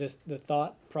the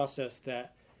thought process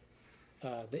that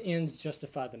the ends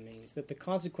justify the means, that the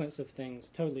consequence of things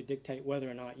totally dictate whether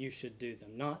or not you should do them,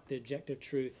 not the objective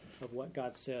truth of what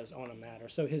God says on a matter.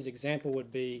 So his example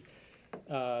would be,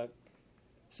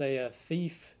 say a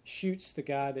thief shoots the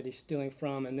guy that he's stealing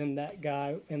from, and then that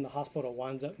guy in the hospital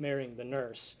winds up marrying the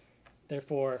nurse.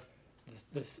 Therefore,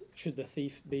 should the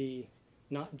thief be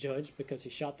not judged because he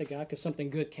shot the guy? Because something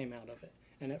good came out of it.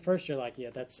 And at first you're like, yeah,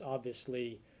 that's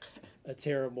obviously a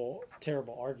terrible,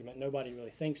 terrible argument. Nobody really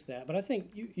thinks that. But I think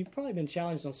you've probably been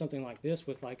challenged on something like this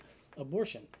with, like,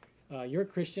 abortion. You're a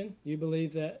Christian. You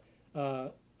believe that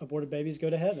aborted babies go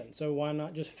to heaven. So why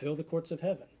not just fill the courts of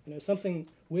heaven? Something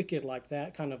wicked like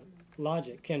that kind of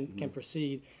logic can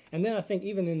proceed. And then I think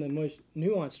even in the most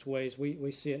nuanced ways,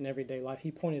 we see it in everyday life.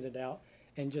 He pointed it out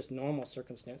in just normal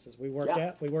circumstances. We work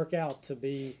out to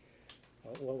be,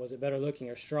 what was it, better looking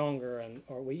or stronger,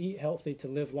 or we eat healthy to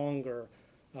live longer.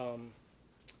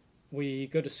 We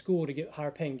go to school to get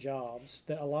higher paying jobs.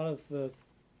 That a lot of the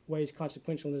ways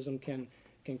consequentialism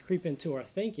can creep into our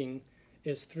thinking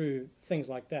is through things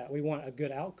like that. We want a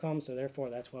good outcome, so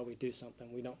therefore that's why we do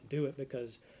something. We don't do it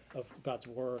because of God's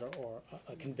word or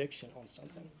a conviction on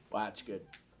something. Well, that's good.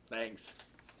 Thanks.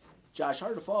 Josh,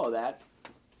 hard to follow that.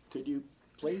 Could you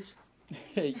please?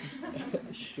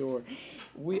 Sure.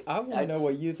 I want to know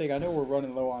what you think. I know we're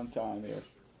running low on time here.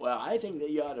 Well, I think that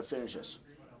you ought to finish us.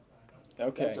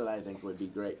 Okay. That's what I think would be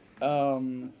great.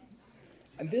 Maybe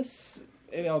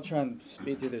I'll try and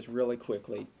speed through this really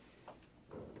quickly.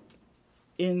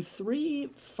 In 3,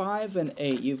 5, and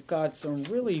 8, you've got some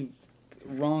really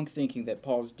wrong thinking that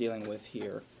Paul's dealing with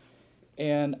here.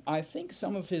 And I think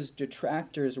some of his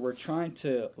detractors were trying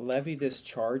to levy this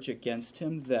charge against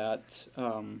him that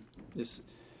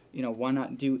why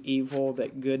not do evil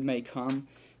that good may come?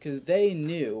 Because they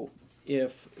knew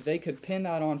if they could pin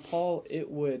that on Paul, it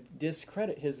would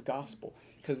discredit his gospel.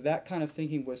 Because that kind of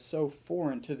thinking was so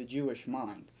foreign to the Jewish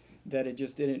mind. that it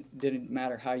just didn't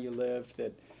matter how you lived,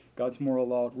 that God's moral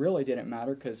law really didn't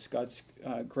matter because God's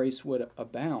grace would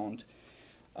abound.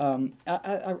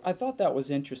 I thought that was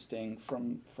interesting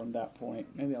from that point.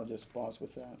 Maybe I'll just pause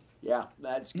with that. Yeah,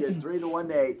 that's good. 3-1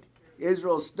 to 8.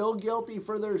 Israel's still guilty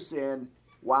for their sin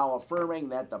while affirming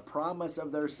that the promise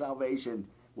of their salvation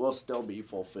will still be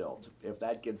fulfilled. If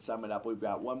that can sum it up, we've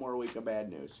got one more week of bad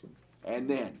news. And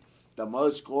then, the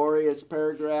most glorious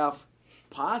paragraph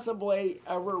possibly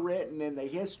ever written in the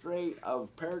history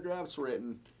of paragraphs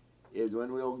written is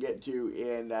when we'll get to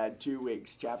in 2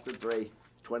 weeks, chapter 3,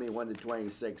 21 to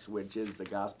 26, which is the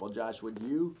gospel. Josh, would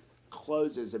you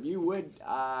close this? If you would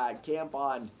camp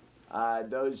on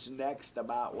those next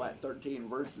about, 13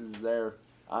 verses there,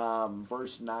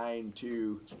 verse 9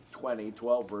 to 20,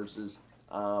 12 verses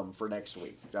for next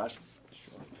week. Josh?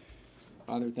 Sure.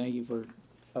 Father, thank you for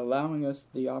allowing us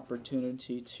the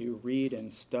opportunity to read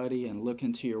and study and look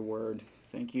into your word.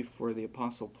 Thank you for the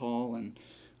Apostle Paul and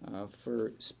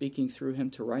for speaking through him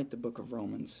to write the book of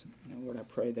Romans. And Lord, I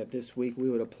pray that this week we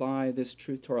would apply this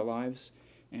truth to our lives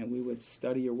and we would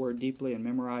study your word deeply and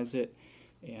memorize it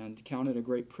and count it a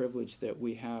great privilege that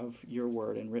we have your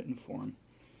word in written form.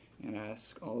 And I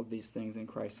ask all of these things in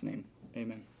Christ's name.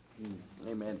 Amen.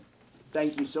 Amen.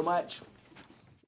 Thank you so much.